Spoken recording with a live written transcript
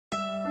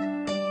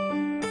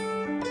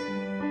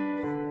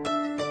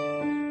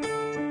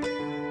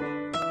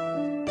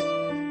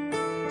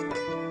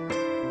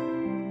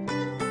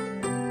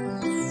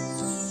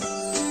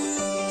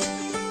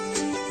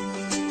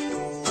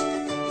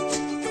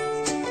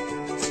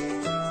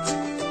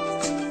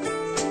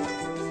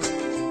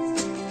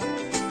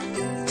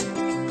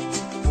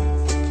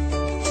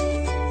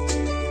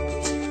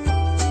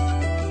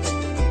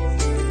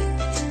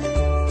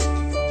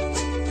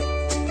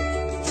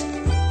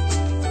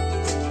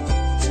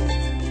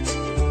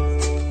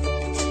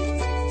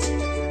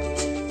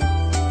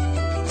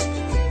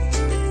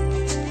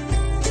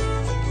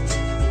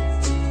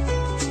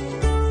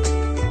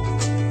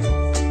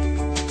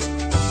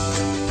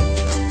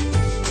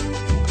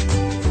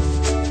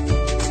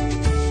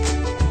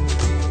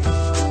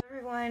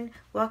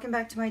Welcome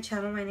back to my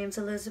channel. My name's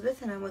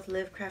Elizabeth and I'm with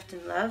Live, Craft,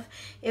 and Love.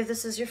 If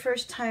this is your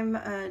first time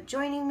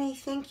joining me,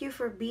 thank you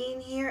for being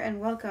here and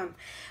welcome.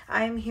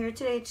 I am here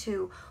today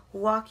to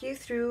walk you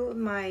through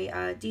my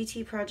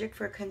DT project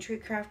for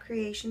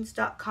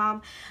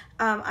countrycraftcreations.com.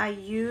 I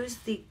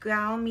used the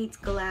Gal Meets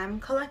Glam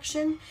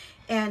collection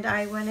and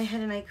I went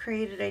ahead and I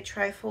created a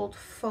tri-fold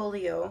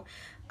folio,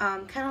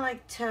 kind of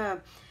like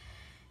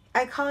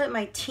I call it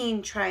my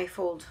Teen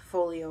Tri-Fold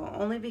Folio,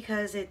 only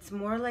because it's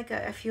more like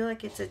I feel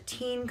like it's a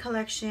teen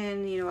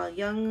collection, you know, a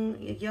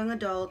young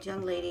adult,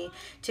 young lady,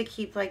 to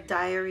keep like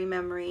diary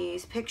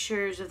memories,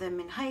 pictures of them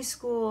in high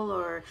school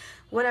or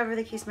whatever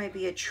the case might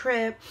be, a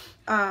trip,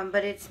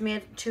 but it's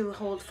meant to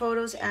hold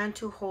photos and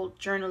to hold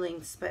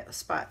journaling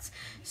spots.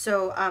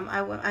 So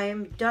I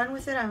am done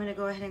with it. I'm going to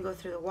go ahead and go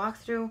through the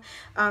walkthrough.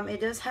 It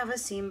does have a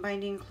seam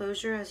binding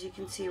closure, as you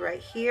can see right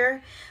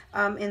here.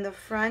 In the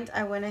front,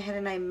 I went ahead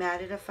and I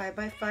matted a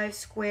 5x5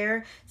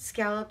 square,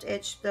 scalloped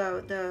edge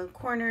the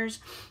corners.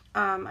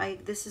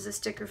 This is a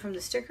sticker from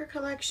the sticker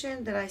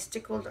collection that I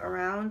stickled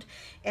around,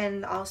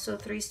 and also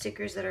 3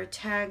 stickers that are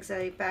tags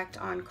that I backed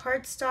on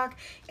cardstock.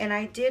 And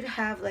I did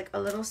have like a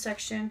little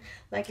section,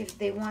 like if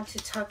they want to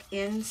tuck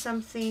in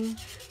something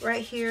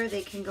right here,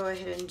 they can go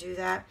ahead and do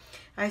that.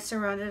 I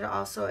surrounded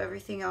also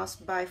everything else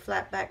by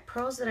flat back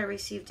pearls that I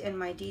received in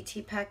my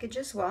DT package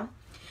as well.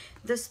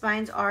 The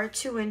spines are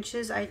 2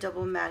 inches. I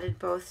double matted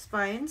both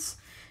spines,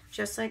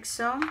 just like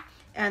so.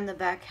 And the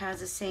back has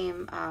the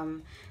same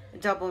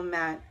double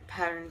matte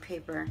pattern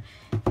paper.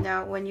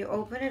 Now when you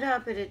open it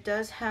up, it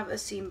does have a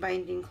seam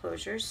binding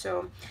closure.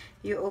 So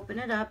you open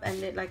it up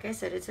and it, like I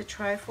said, it's a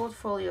tri-fold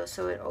folio,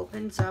 so it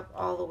opens up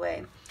all the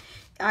way.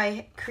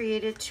 I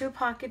created 2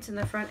 pockets in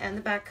the front and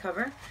the back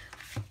cover.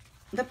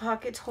 The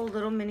pockets hold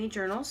little mini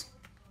journals.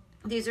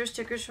 These are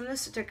stickers from the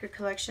sticker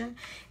collection,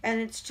 and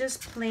it's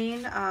just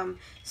plain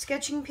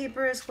sketching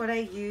paper is what I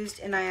used,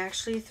 and I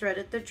actually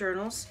threaded the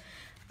journals.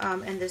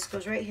 And this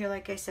goes right here.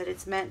 Like I said,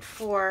 it's meant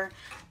for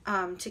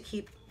to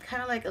keep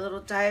kind of like a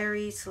little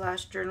diary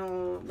 /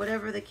 journal,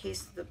 whatever the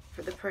case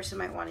for the person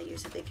might want to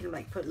use it. They can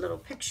like put little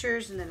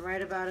pictures and then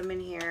write about them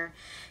in here,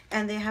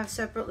 and they have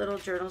separate little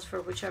journals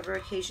for whichever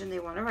occasion they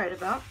want to write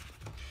about.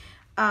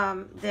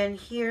 Then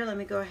here, let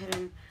me go ahead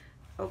and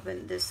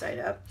open this side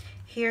up.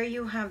 Here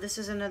you have, this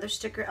is another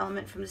sticker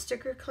element from the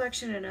sticker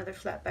collection, another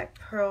flat back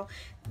pearl.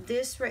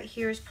 This right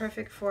here is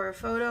perfect for a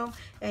photo,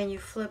 and you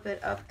flip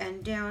it up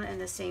and down, and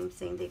the same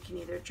thing, they can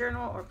either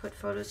journal or put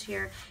photos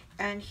here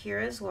and here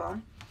as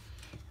well.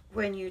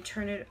 When you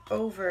turn it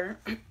over,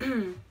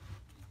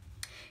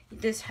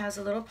 this has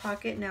a little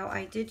pocket. Now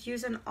I did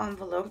use an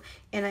envelope,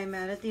 and I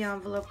matted the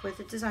envelope with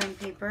the design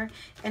paper,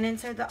 and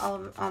inside the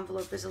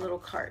envelope is a little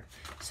card,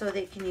 so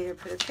they can either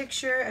put a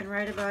picture and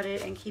write about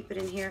it and keep it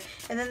in here,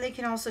 and then they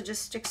can also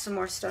just stick some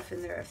more stuff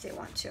in there if they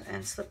want to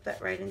and slip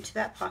that right into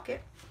that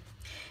pocket.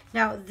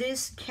 Now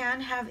this can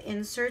have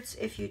inserts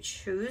if you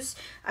choose.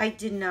 I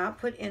did not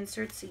put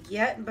inserts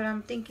yet, but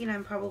I'm thinking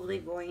I'm probably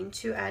going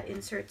to add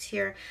inserts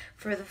here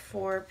for the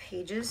 4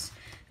 pages.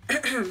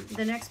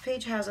 The next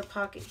page has a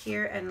pocket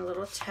here and a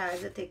little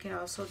tag that they can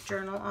also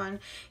journal on.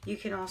 You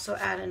can also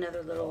add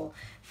another little,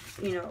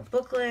 you know,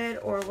 booklet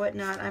or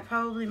whatnot. I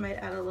probably might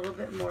add a little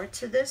bit more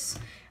to this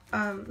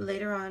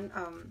later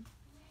on,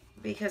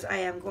 because I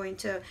am going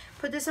to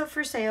put this up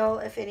for sale.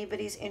 If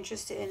anybody's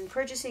interested in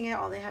purchasing it,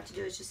 all they have to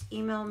do is just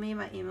email me.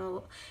 My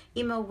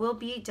email will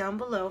be down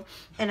below,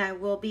 and I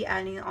will be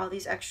adding all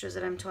these extras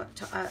that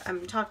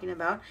I'm talking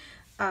about.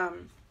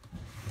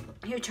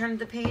 You turn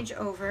the page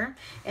over,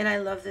 and I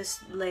love this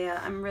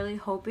layout. I'm really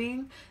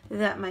hoping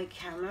that my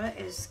camera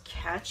is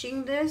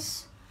catching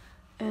this,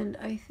 and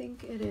I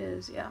think it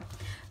is, yeah.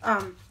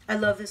 I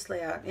love this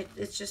layout.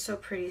 It's just so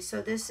pretty.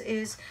 So this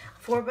is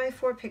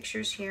 4x4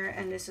 pictures here,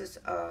 and this is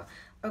a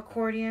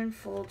accordion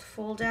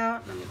fold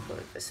out. Let me pull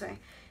it this way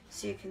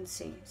so you can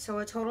see. So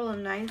a total of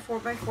 9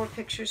 4x4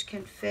 pictures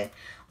can fit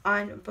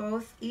on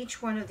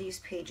each one of these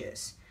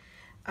pages.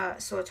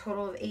 So a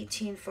total of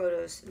 18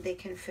 photos they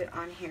can fit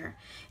on here,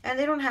 and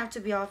they don't have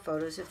to be all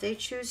photos. If they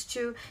choose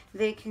to,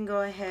 they can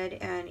go ahead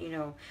and, you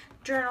know,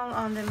 journal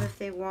on them if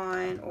they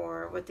want,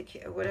 or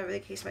whatever the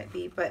case might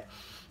be. But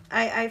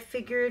I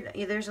figured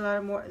there's a lot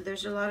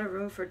of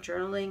room for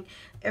journaling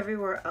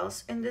everywhere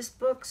else in this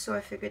book, so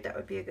I figured that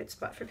would be a good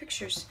spot for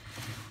pictures.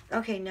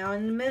 Okay, now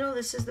in the middle,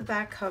 this is the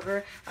back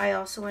cover. I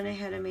also went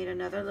ahead and made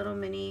another little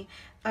mini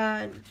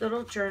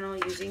little journal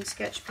using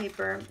sketch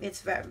paper.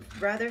 It's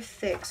rather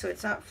thick, so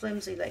it's not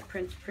flimsy like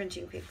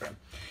printing paper.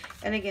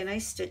 And again, I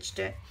stitched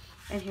it,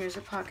 and here's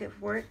a pocket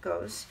where it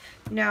goes.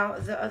 Now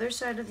the other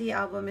side of the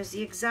album is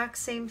the exact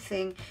same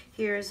thing.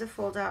 Here is a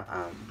fold out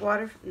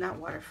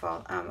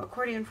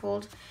accordion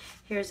fold.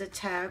 Here's a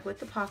tag with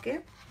the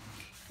pocket,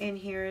 and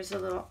here is a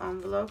little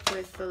envelope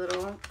with the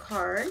little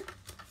card,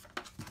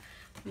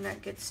 and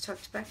that gets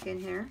tucked back in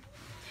here.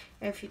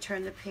 If you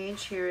turn the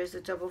page, here is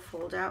a double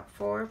fold out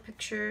for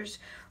pictures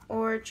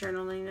or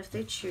journaling if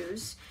they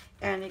choose.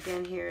 And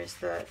again, here is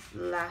the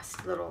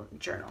last little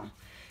journal.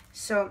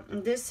 So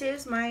this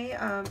is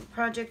my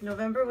project.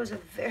 November was a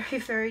very,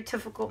 very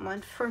difficult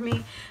month for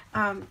me.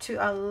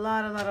 A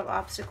lot of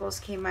obstacles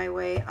came my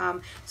way.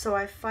 So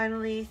I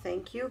finally,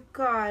 thank you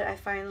God, I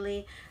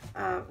finally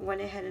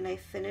went ahead and I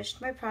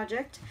finished my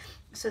project.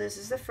 So this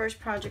is the first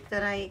project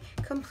that I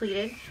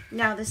completed.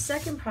 Now the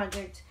second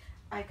project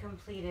I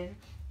completed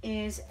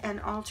is an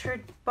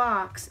altered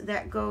box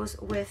that goes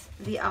with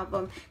the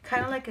album,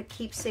 kind of like a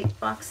keepsake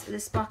box.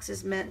 This box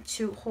is meant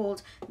to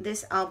hold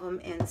this album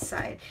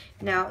inside.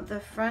 Now the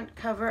front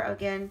cover,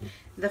 again,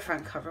 the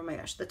front cover, oh my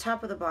gosh, the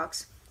top of the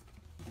box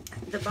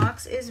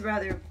is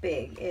rather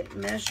big. It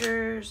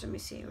measures, let me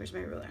see, where's my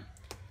ruler?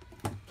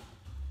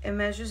 It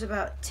measures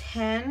about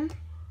 10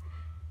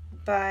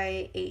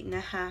 by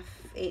 8.5,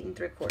 8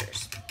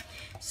 3/4.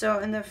 So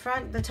in the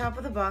front, the top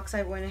of the box,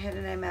 I went ahead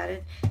and I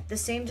matted the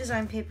same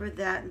design paper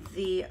that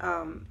the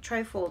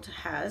Tri-Fold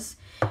has.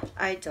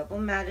 I double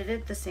matted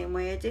it the same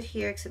way I did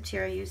here, except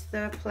here I used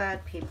the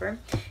plaid paper.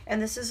 And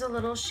this is a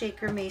little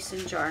shaker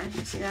mason jar,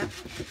 you see that?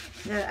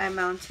 That I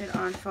mounted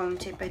on foam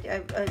tape.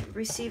 I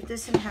received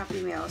this in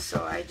Happy Mail,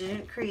 so I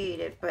didn't create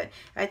it, but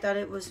I thought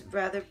it was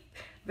rather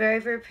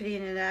very pretty,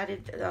 and it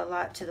added a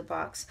lot to the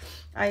box.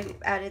 I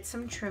added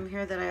some trim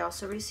here that I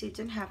also received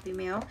in Happy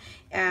Mail,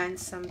 and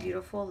some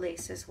beautiful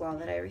lace as well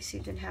that I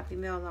received in Happy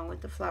Mail, along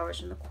with the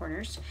flowers in the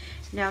corners.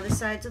 Now the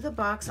sides of the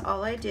box,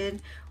 all I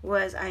did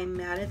was I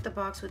matted the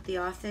box with the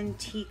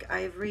authentic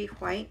ivory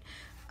white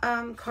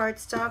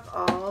cardstock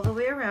all the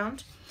way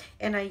around,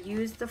 and I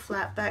used the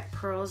flat back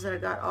pearls that I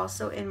got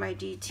also in my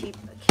DT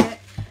kit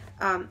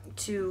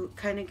to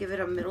kind of give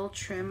it a middle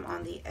trim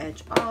on the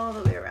edge all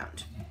the way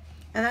around.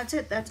 And that's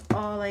it. That's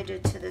all I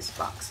did to this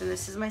box. And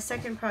this is my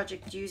second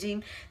project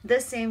using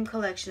the same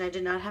collection. I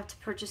did not have to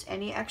purchase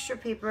any extra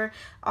paper.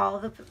 All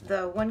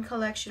the one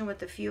collection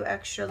with a few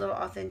extra little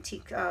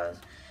authentic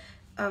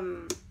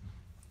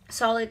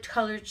solid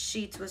colored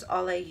sheets was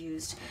all I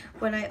used.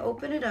 When I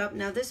open it up,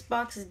 now this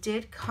box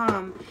did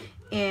come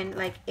in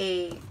like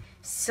a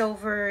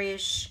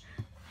silverish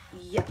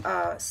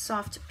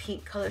soft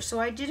pink color, so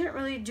I didn't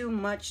really do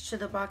much to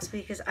the box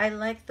because I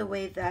like the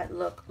way that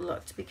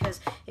looked, because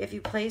if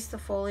you place the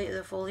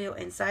folio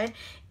inside,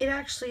 it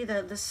actually,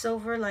 the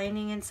silver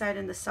lining inside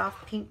and the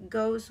soft pink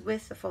goes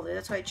with the folio.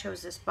 That's why I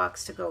chose this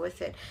box to go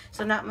with it.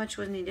 So not much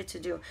was needed to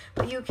do,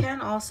 but you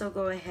can also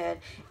go ahead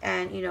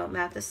and, you know,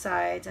 mat the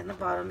sides and the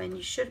bottom, and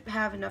you should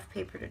have enough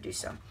paper to do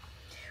so.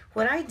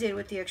 What I did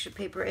with the extra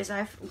paper is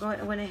I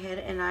went ahead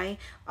and I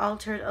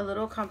altered a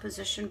little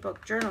composition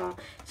book journal,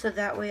 so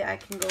that way I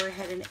can go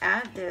ahead and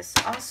add this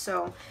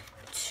also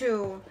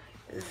to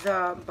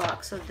the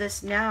box. So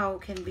this now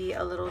can be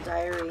a little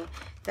diary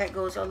that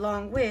goes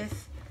along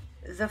with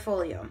the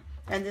folio.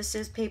 And this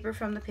is paper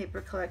from the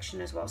paper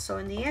collection as well. So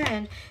in the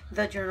end,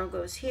 the journal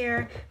goes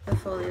here, the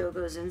folio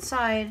goes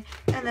inside,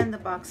 and then the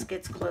box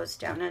gets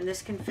closed down. And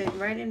this can fit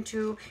right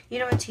into, you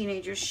know, a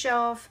teenager's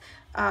shelf,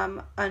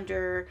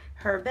 under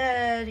her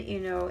bed, you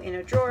know, in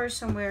a drawer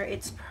somewhere.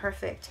 It's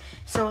perfect.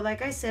 So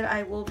like I said,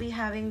 I will be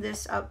having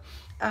this up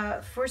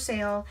for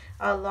sale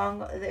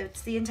along,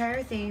 it's the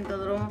entire thing, the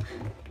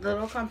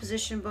little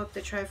composition book, the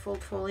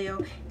Tri-Fold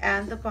Folio,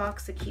 and the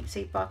box, the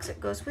keepsake box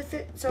that goes with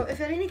it. So if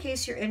in any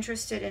case you're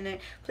interested in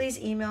it, please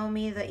email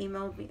me. The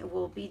email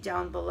will be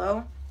down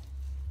below.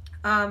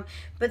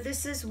 But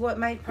this is what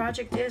my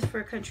project is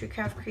for Country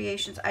Craft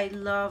Creations. I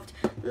loved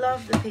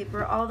the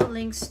paper. All the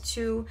links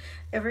to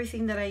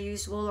everything that I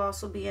used will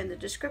also be in the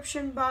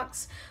description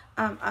box.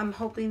 I'm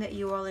hoping that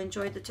you all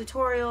enjoyed the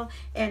tutorial,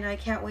 and I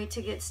can't wait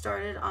to get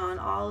started on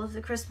all of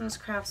the Christmas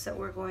crafts that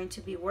we're going to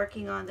be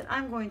working on, that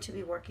I'm going to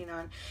be working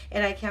on,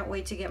 and I can't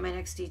wait to get my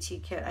next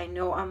DT kit. I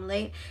know I'm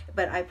late,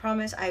 but I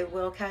promise I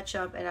will catch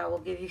up, and I will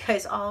give you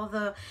guys all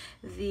the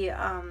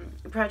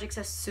projects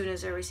as soon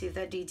as I receive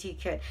that DT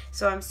kit.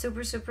 So I'm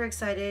super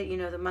excited. You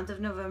know, the month of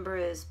November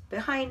is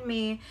behind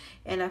me,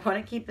 and I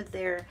want to keep it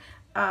there.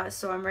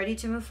 So I'm ready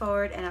to move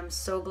forward, and I'm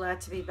so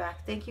glad to be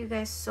back. Thank you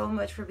guys so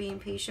much for being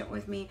patient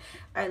with me.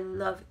 I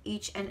love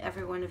each and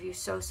every one of you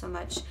so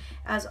much.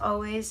 As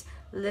always,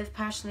 live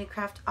passionately,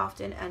 craft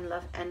often, and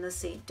love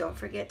endlessly. Don't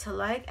forget to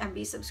like and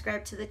be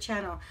subscribed to the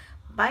channel.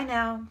 Bye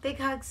now. Big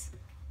hugs.